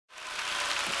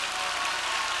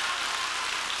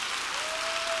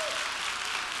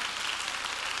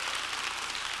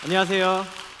안녕하세요.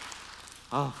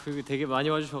 여기 되게 많이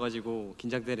와주셔가지고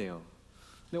긴장되네요.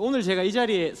 근데 오늘 제가 이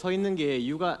자리에 서 있는 게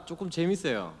이유가 조금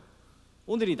재밌어요.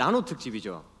 오늘이 나노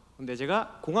특집이죠. 근데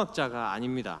제가 공학자가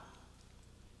아닙니다.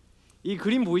 이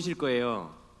그림 보이실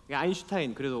거예요.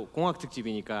 아인슈타인, 그래도 공학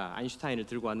특집이니까 아인슈타인을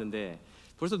들고 왔는데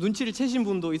벌써 눈치를 채신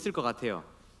분도 있을 것 같아요.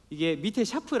 이게 밑에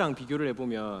샤프랑 비교를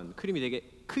해보면 그림이 되게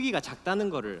크기가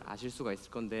작다는 거를 아실 수가 있을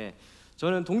건데,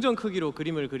 저는 동전 크기로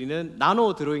그림을 그리는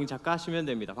나노 드로잉 작가 하시면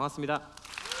됩니다. 반갑습니다.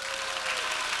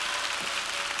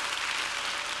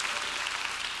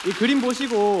 이 그림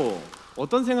보시고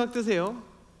어떤 생각 드세요?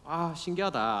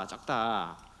 신기하다,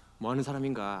 작다, 뭐 하는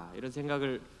사람인가, 이런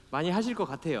생각을 많이 하실 것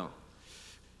같아요.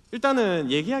 일단은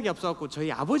얘기하기 앞서갖고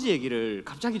저희 아버지 얘기를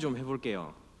갑자기 좀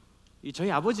해볼게요. 저희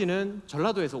아버지는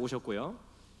전라도에서 오셨고요,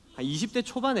 한 20대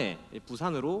초반에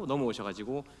부산으로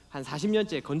넘어오셔가지고 한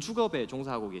 40년째 건축업에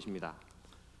종사하고 계십니다.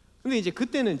 근데 이제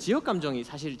그때는 지역 감정이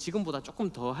사실 지금보다 조금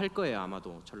더 할 거예요.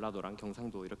 아마도 전라도랑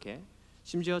경상도 이렇게.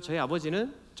 심지어 저희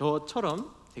아버지는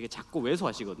저처럼 되게 작고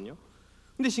왜소하시거든요.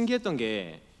 근데 신기했던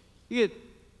게 이게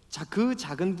그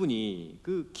작은 분이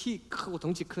그 키 크고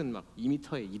덩치 큰 막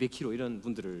 2m에 200kg 이런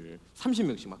분들을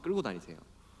 30명씩 막 끌고 다니세요.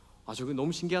 저게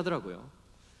너무 신기하더라고요.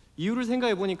 이유를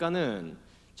생각해 보니까는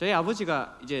저희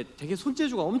아버지가 이제 되게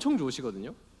손재주가 엄청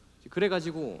좋으시거든요.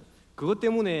 그래가지고 그것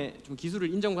때문에 좀 기술을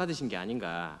인정받으신 게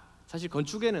아닌가. 사실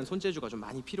건축에는 손재주가 좀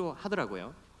많이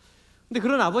필요하더라고요. 근데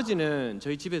그런 아버지는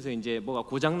저희 집에서 이제 뭐가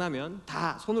고장 나면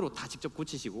다 손으로 다 직접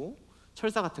고치시고,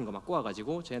 철사 같은 거 막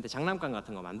꼬아가지고 저희한테 장난감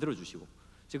같은 거 만들어 주시고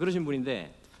이제 그러신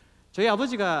분인데, 저희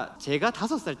아버지가 제가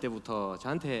 5살 때부터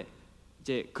저한테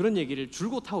이제 그런 얘기를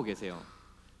줄곧 하고 계세요.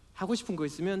 하고 싶은 거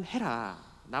있으면 해라.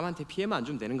 남한테 피해만 안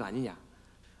주면 되는 거 아니냐.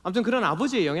 아무튼 그런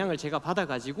아버지의 영향을 제가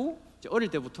받아가지고 이제 어릴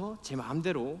때부터 제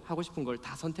마음대로 하고 싶은 걸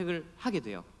다 선택을 하게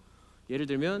돼요. 예를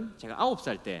들면 제가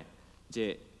 9살 때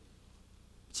이제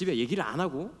집에 얘기를 안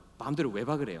하고 마음대로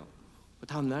외박을 해요.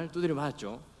 다음날 두드려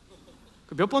맞았죠.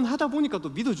 몇 번 하다 보니까 또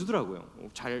믿어주더라고요.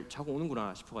 잘 자고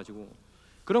오는구나 싶어가지고.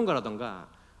 그런 거라던가,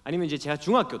 아니면 이제 제가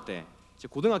중학교 때 이제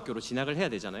고등학교로 진학을 해야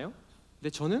되잖아요. 근데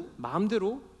저는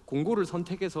마음대로 공고를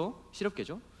선택해서,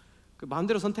 실업계죠, 그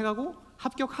마음대로 선택하고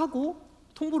합격하고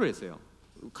통보를 했어요.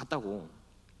 갔다고.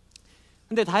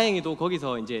 근데 다행히도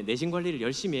거기서 이제 내신 관리를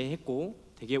열심히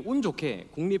했고 되게 운 좋게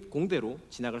공립 공대로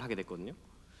진학을 하게 됐거든요.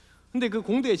 근데 그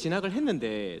공대에 진학을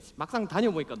했는데 막상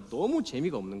다녀보니까 너무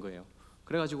재미가 없는 거예요.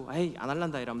 그래가지고 안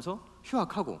할란다 이러면서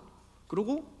휴학하고,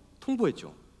 그러고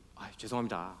통보했죠.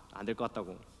 죄송합니다, 안 될 것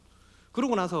같다고.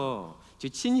 그러고 나서 제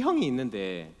친형이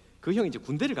있는데 그 형이 이제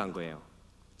군대를 간 거예요.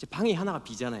 제 방이 하나가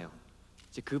비잖아요.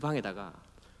 이제 그 방에다가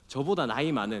저보다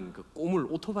나이 많은 그 꼬물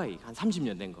오토바이 한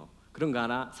 30년 된 거, 그런 거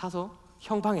하나 사서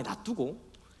형 방에 놔두고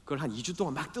그걸 한 2주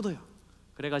동안 막 뜯어요.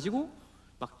 그래가지고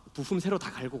막 부품 새로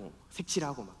다 갈고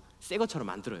색칠하고 막 새 것처럼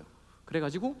만들어요.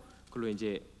 그래가지고 그걸로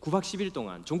이제 9박 10일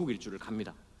동안 전국 일주를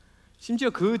갑니다.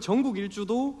 심지어 그 전국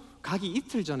일주도 가기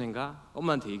이틀 전인가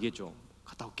엄마한테 얘기했죠.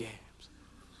 갔다 올게.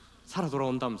 살아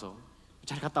돌아온다면서.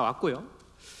 잘 갔다 왔고요.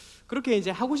 그렇게 이제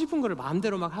하고 싶은 거를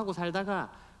마음대로 막 하고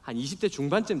살다가 한 20대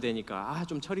중반쯤 되니까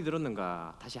좀 철이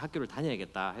들었는가 다시 학교를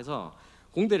다녀야겠다 해서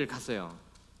공대를 갔어요.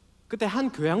 그때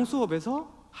한 교양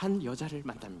수업에서 한 여자를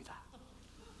만납니다.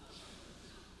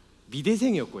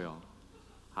 미대생이었고요.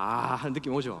 하는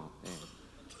느낌 오죠? 네.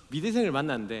 미대생을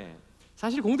만났는데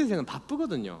사실 공대생은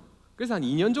바쁘거든요. 그래서 한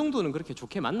 2년 정도는 그렇게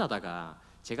좋게 만나다가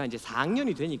제가 이제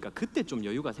 4학년이 되니까 그때 좀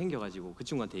여유가 생겨가지고 그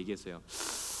친구한테 얘기했어요.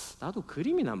 나도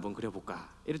그림이나 한번 그려볼까?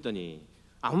 이랬더니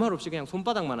아무 말 없이 그냥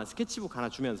손바닥만한 스케치북 하나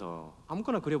주면서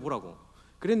아무거나 그려보라고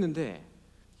그랬는데,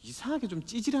 이상하게 좀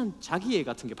찌질한 자기애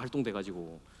같은 게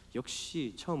발동돼가지고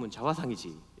역시 처음은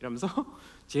자화상이지 이러면서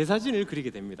제 사진을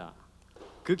그리게 됩니다.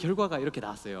 그 결과가 이렇게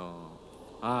나왔어요.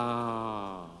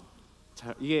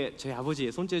 이게 저희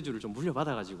아버지의 손재주를 좀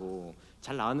물려받아가지고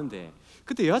잘 나왔는데,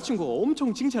 그때 여자친구가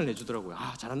엄청 칭찬을 해주더라고요.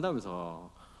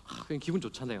 잘한다면서. 그냥 기분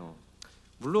좋잖아요.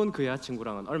 물론 그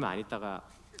여자친구랑은 얼마 안 있다가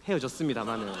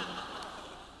헤어졌습니다만은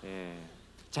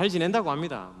잘 지낸다고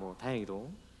합니다. 뭐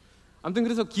다행히도. 아무튼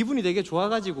그래서 기분이 되게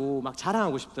좋아가지고 막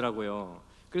자랑하고 싶더라고요.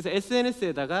 그래서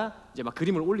SNS에다가 이제 막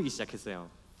그림을 올리기 시작했어요.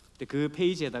 근데 그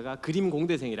페이지에다가 그림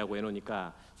공대생이라고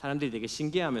해놓으니까 사람들이 되게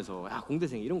신기해하면서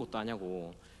공대생 이런 것도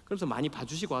아냐고, 그러면서 많이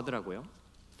봐주시고 하더라고요.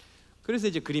 그래서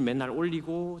이제 그림 맨날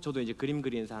올리고 저도 이제 그림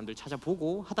그리는 사람들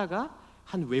찾아보고 하다가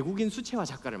한 외국인 수채화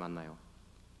작가를 만나요.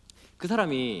 그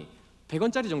사람이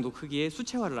 100원짜리 정도 크기의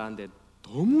수채화를 하는데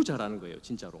너무 잘하는 거예요.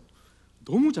 진짜로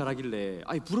너무 잘하길래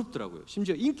부럽더라고요.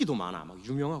 심지어 인기도 많아, 막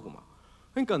유명하고 막.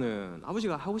 그러니까는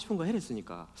아버지가 하고 싶은 거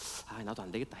해랬으니까 나도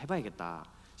안 되겠다, 해봐야겠다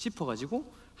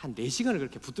싶어가지고 한 4시간을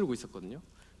그렇게 붙들고 있었거든요.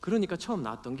 그러니까 처음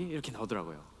나왔던 게 이렇게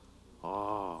나오더라고요.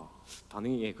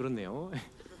 반응이 그렇네요.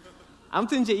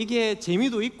 아무튼 이제 이게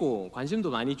재미도 있고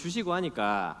관심도 많이 주시고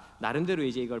하니까 나름대로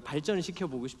이제 이걸 발전시켜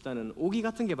보고 싶다는 오기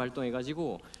같은 게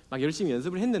발동해가지고 막 열심히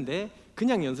연습을 했는데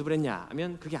그냥 연습을 했냐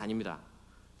하면 그게 아닙니다.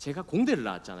 제가 공대를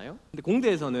나왔잖아요. 근데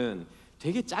공대에서는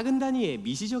되게 작은 단위의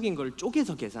미시적인 걸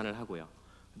쪼개서 계산을 하고요.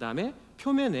 그 다음에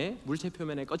표면에 물체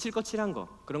표면에 거칠거칠한 거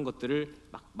그런 것들을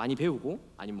막 많이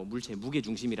배우고 아니면 뭐 물체 무게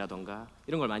중심이라던가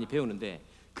이런 걸 많이 배우는데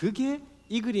그게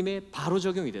이 그림에 바로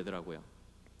적용이 되더라고요.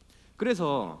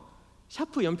 그래서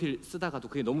샤프 연필 쓰다가도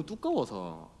그게 너무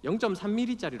두꺼워서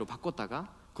 0.3mm짜리로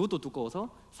바꿨다가 그것도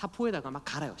두꺼워서 사포에다가 막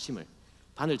갈아요. 심을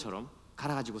바늘처럼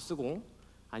갈아가지고 쓰고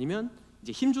아니면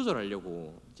이제 힘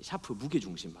조절하려고 이제 샤프 무게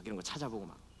중심 막 이런 거 찾아보고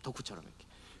막 덕후처럼 이렇게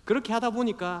그렇게 하다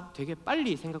보니까 되게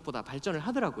빨리 생각보다 발전을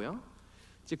하더라고요.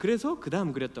 이제 그래서 그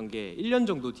다음 그렸던 게 1년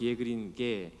정도 뒤에 그린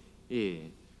게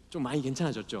좀 많이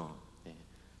괜찮아졌죠.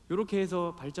 이렇게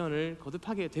해서 발전을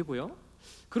거듭하게 되고요.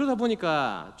 그러다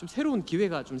보니까 좀 새로운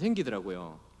기회가 좀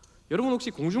생기더라고요. 여러분 혹시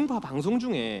공중파 방송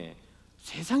중에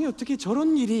세상에 어떻게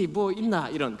저런 일이 뭐 있나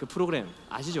이런 그 프로그램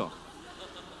아시죠?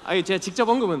 제가 직접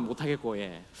언급은 못하겠고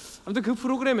아무튼 그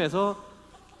프로그램에서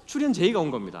출연 제의가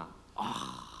온 겁니다.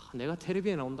 내가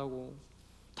텔레비에 나온다고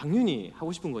당연히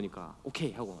하고 싶은 거니까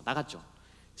오케이 하고 나갔죠.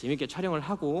 재밌게 촬영을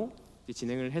하고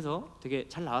진행을 해서 되게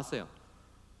잘 나왔어요.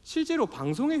 실제로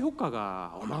방송의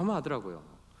효과가 어마어마하더라고요.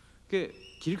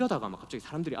 길 가다가 막 갑자기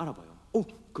사람들이 알아봐요.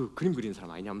 그 그림 그리는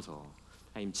사람 아니냐면서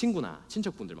아니면 친구나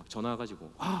친척분들 막 전화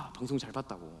와가지고 와 방송 잘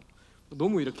봤다고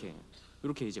너무 이렇게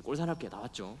이제 꼴사납게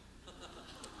나왔죠.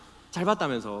 잘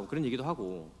봤다면서 그런 얘기도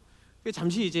하고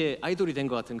잠시 이제 아이돌이 된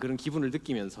것 같은 그런 기분을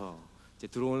느끼면서 이제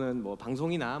들어오는 뭐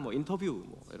방송이나 뭐 인터뷰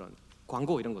뭐 이런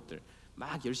광고 이런 것들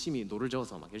막 열심히 노를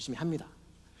저어서 막 열심히 합니다.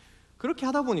 그렇게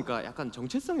하다 보니까 약간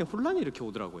정체성에 혼란이 이렇게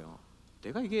오더라고요.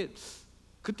 내가 이게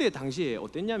그때 당시에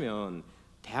어땠냐면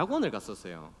대학원을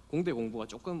갔었어요. 공대 공부가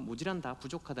조금 모질한다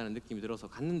부족하다는 느낌이 들어서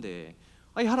갔는데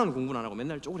하라는 공부는 안 하고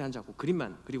맨날 쪼그려 앉아갖고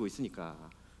그림만 그리고 있으니까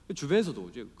주변에서도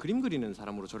이제 그림 그리는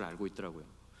사람으로 저를 알고 있더라고요.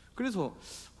 그래서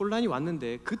혼란이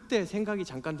왔는데 그때 생각이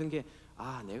잠깐 든 게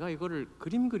내가 이거를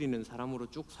그림 그리는 사람으로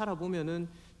쭉 살아보면은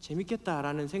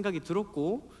재밌겠다라는 생각이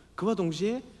들었고 그와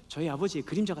동시에 저희 아버지의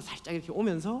그림자가 살짝 이렇게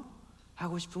오면서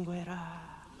하고 싶은 거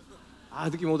해라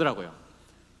느낌이 오더라고요.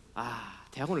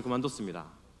 대학원을 그만뒀습니다.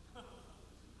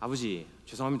 아버지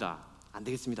죄송합니다 안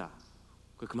되겠습니다.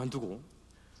 그걸 그만두고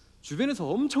주변에서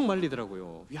엄청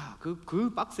말리더라고요.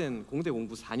 그 빡센 공대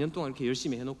공부 4년 동안 이렇게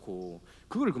열심히 해놓고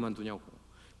그걸 그만두냐고.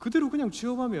 그대로 그냥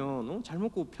취업하면 잘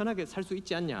먹고 편하게 살 수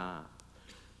있지 않냐.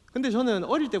 근데 저는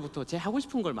어릴 때부터 제 하고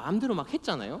싶은 걸 마음대로 막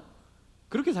했잖아요.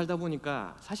 그렇게 살다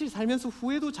보니까 사실 살면서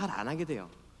후회도 잘 안 하게 돼요.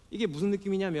 이게 무슨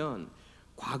느낌이냐면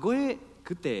과거에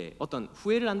그때 어떤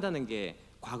후회를 한다는 게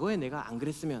과거에 내가 안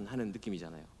그랬으면 하는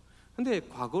느낌이잖아요. 근데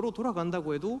과거로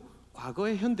돌아간다고 해도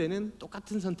과거의 현대는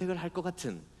똑같은 선택을 할 것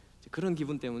같은 그런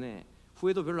기분 때문에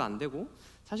후회도 별로 안 되고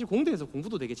사실 공대에서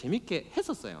공부도 되게 재밌게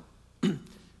했었어요.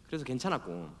 그래서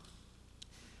괜찮았고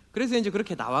그래서 이제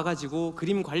그렇게 나와가지고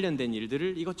그림 관련된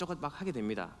일들을 이것저것 막 하게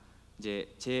됩니다. 이제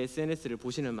제 SNS를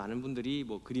보시는 많은 분들이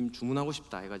뭐 그림 주문하고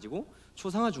싶다 해가지고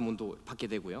초상화 주문도 받게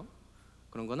되고요.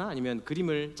 그런 거나 아니면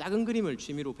작은 그림을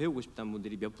취미로 배우고 싶다는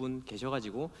분들이 몇 분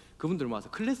계셔가지고 그분들 모아서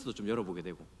클래스도 좀 열어보게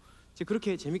되고 이제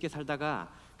그렇게 재밌게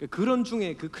살다가 그런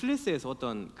중에 그 클래스에서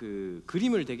어떤 그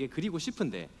그림을 되게 그리고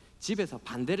싶은데 집에서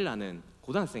반대를 하는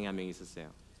고등학생이 한 명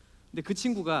있었어요. 근데 그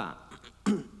친구가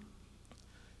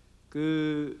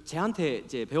제한테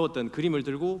이제 배웠던 그림을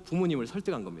들고 부모님을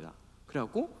설득한 겁니다.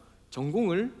 그래갖고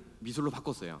전공을 미술로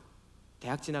바꿨어요.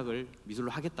 대학 진학을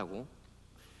미술로 하겠다고.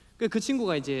 그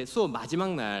친구가 이제 수업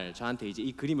마지막 날 저한테 이제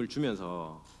이 그림을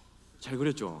주면서 잘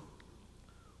그렸죠?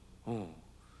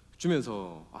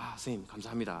 주면서 선생님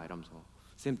감사합니다 이러면서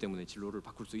쌤 때문에 진로를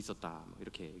바꿀 수 있었다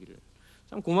이렇게 얘기를.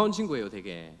 참 고마운 친구예요.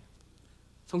 되게.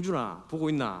 성준아 보고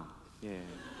있나?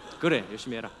 그래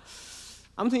열심히 해라.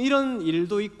 아무튼 이런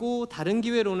일도 있고 다른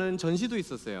기회로는 전시도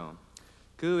있었어요.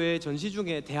 그 외에 전시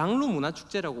중에 대학로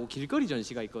문화축제라고 길거리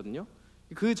전시가 있거든요.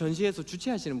 그 전시에서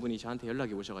주최하시는 분이 저한테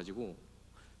연락이 오셔가지고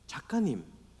작가님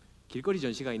길거리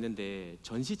전시가 있는데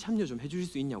전시 참여 좀 해주실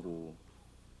수 있냐고.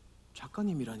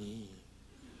 작가님이라니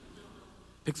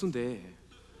백수인데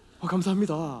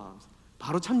감사합니다.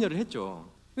 바로 참여를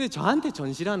했죠. 근데 저한테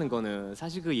전시라는 거는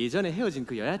사실 그 예전에 헤어진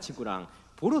그 여자친구랑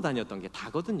보러 다녔던 게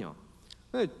다거든요.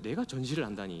 근데 내가 전시를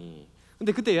한다니.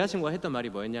 근데 그때 여자친구가 했던 말이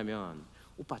뭐였냐면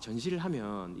오빠 전시를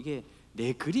하면 이게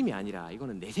내 그림이 아니라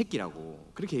이거는 내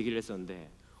새끼라고 그렇게 얘기를 했었는데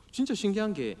진짜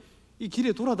신기한 게 이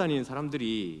길에 돌아다니는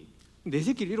사람들이 내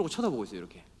새끼를 이러고 쳐다보고 있어요.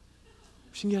 이렇게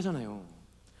신기하잖아요.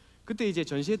 그때 이제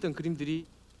전시했던 그림들이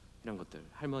이런 것들,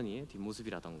 할머니의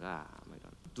뒷모습이라던가 뭐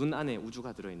이런 눈 안에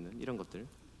우주가 들어있는 이런 것들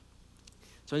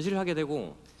전시를 하게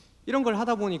되고, 이런 걸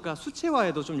하다 보니까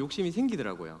수채화에도 좀 욕심이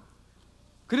생기더라고요.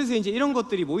 그래서 이제 이런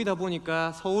것들이 모이다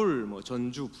보니까 서울, 뭐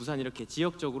전주, 부산 이렇게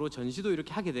지역적으로 전시도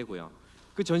이렇게 하게 되고요.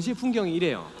 그 전시의 풍경이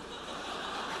이래요.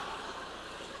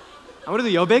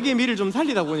 아무래도 여백의 미를 좀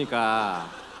살리다 보니까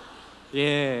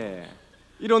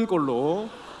이런 꼴로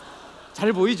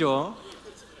잘 보이죠.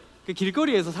 그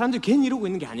길거리에서 사람들이 괜히 이러고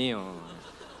있는 게 아니에요.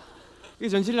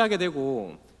 전시를 하게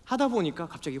되고 하다 보니까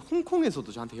갑자기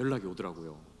홍콩에서도 저한테 연락이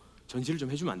오더라고요. 전시를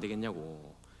좀 해주면 안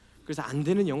되겠냐고. 그래서 안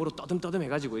되는 영어로 떠듬떠듬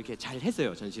해가지고 이렇게 잘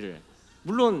했어요, 전시를.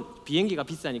 물론 비행기가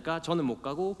비싸니까 저는 못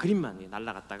가고 그림만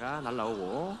날아갔다가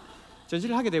날아오고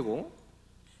전시를 하게 되고,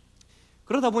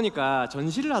 그러다 보니까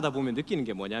전시를 하다 보면 느끼는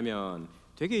게 뭐냐면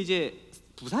되게 이제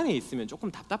부산에 있으면 조금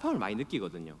답답함을 많이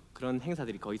느끼거든요. 그런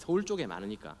행사들이 거의 서울 쪽에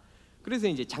많으니까. 그래서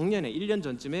이제 작년에 1년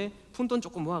전쯤에 푼돈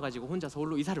조금 모아가지고 혼자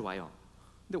서울로 이사를 와요.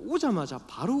 근데 오자마자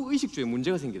바로 의식주에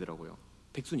문제가 생기더라고요.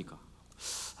 백수니까.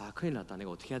 아, 큰일 났다,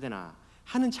 내가 어떻게 해야 되나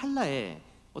하는 찰나에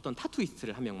어떤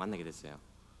타투이스트를 한 명 만나게 됐어요.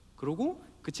 그러고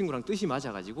그 친구랑 뜻이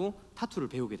맞아가지고 타투를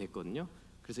배우게 됐거든요.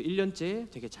 그래서 1년째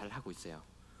되게 잘 하고 있어요.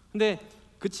 근데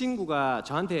그 친구가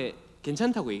저한테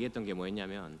괜찮다고 얘기했던 게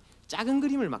뭐였냐면, 작은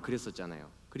그림을 막 그렸었잖아요.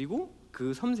 그리고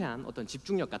그 섬세한 어떤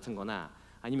집중력 같은 거나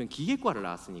아니면 기계과를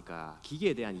나왔으니까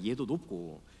기계에 대한 이해도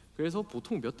높고, 그래서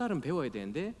보통 몇 달은 배워야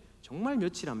되는데 정말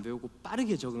며칠 안 배우고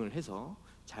빠르게 적응을 해서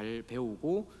잘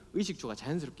배우고 의식주가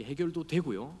자연스럽게 해결도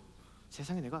되고요.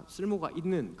 세상에 내가 쓸모가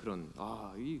있는 그런,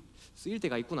 이 쓰일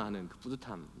때가 있구나 하는 그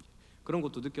뿌듯함, 그런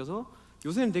것도 느껴서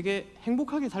요새는 되게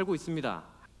행복하게 살고 있습니다.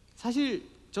 사실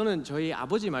저는 저희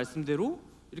아버지 말씀대로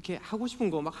이렇게 하고 싶은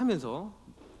거 막 하면서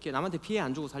이렇게 남한테 피해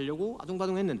안 주고 살려고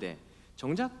아둥바둥 했는데,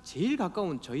 정작 제일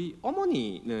가까운 저희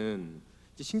어머니는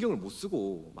이제 신경을 못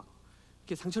쓰고 막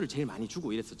이렇게 상처를 제일 많이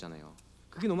주고 이랬었잖아요.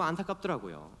 그게 너무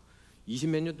안타깝더라고요.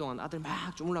 20몇 년 동안 아들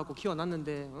막 주물러갖고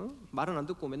키워놨는데 말은 안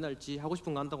듣고 맨날 지 하고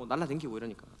싶은 거 한다고 날라댕기고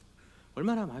이러니까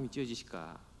얼마나 마음이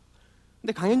찢어지실까.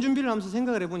 근데 강연 준비를 하면서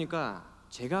생각을 해보니까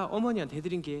제가 어머니한테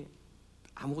해드린 게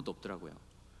아무것도 없더라고요.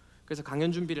 그래서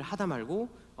강연 준비를 하다 말고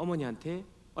어머니한테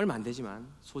얼마 안 되지만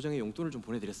소정의 용돈을 좀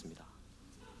보내드렸습니다.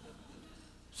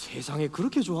 세상에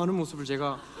그렇게 좋아하는 모습을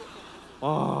제가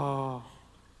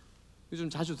좀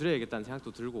자주 드려야겠다는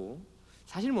생각도 들고,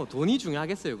 사실 뭐 돈이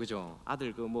중요하겠어요, 그죠?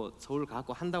 아들 그 뭐 서울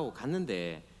가고 한다고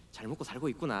갔는데 잘 먹고 살고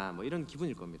있구나, 뭐 이런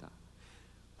기분일 겁니다.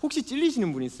 혹시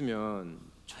찔리시는 분 있으면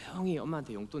조용히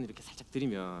엄마한테 용돈 이렇게 살짝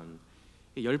드리면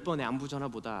 10번의 안부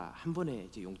전화보다 한 번에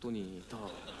이제 용돈이 더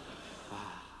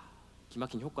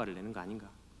기막힌 효과를 내는 거 아닌가.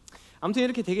 아무튼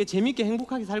이렇게 되게 재밌게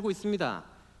행복하게 살고 있습니다.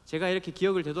 제가 이렇게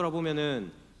기억을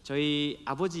되돌아보면은 저희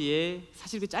아버지의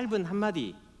사실 그 짧은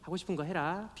한마디, 하고 싶은 거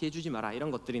해라, 피해주지 마라,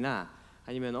 이런 것들이나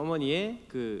아니면 어머니의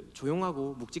그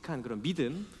조용하고 묵직한 그런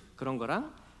믿음, 그런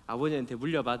거랑 아버지한테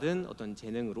물려받은 어떤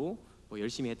재능으로 뭐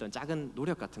열심히 했던 작은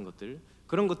노력 같은 것들,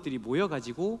 그런 것들이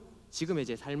모여가지고 지금의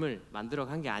제 삶을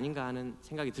만들어간 게 아닌가 하는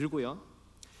생각이 들고요.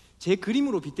 제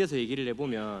그림으로 빗대서 얘기를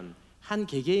해보면 한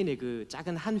개개인의 그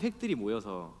작은 한 획들이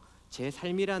모여서 제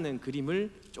삶이라는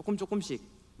그림을 조금씩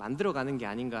만들어가는 게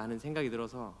아닌가 하는 생각이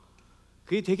들어서,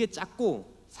 그게 되게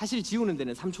작고 사실 지우는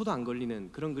데는 3초도 안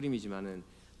걸리는 그런 그림이지만은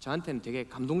저한테는 되게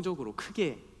감동적으로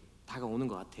크게 다가오는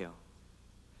것 같아요.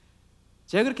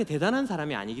 제가 그렇게 대단한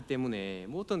사람이 아니기 때문에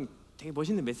뭐 어떤 되게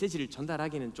멋있는 메시지를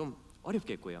전달하기는 좀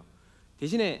어렵겠고요.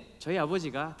 대신에 저희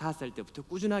아버지가 5살 때부터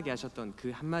꾸준하게 하셨던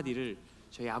그 한마디를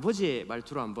저희 아버지의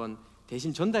말투로 한번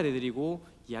대신 전달해드리고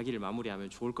이야기를 마무리하면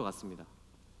좋을 것 같습니다.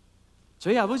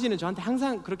 저희 아버지는 저한테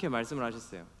항상 그렇게 말씀을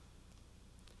하셨어요.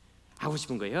 하고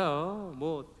싶은 거요,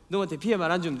 뭐 너한테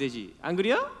피해만 안 주면 되지, 안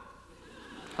그래요?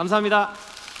 감사합니다.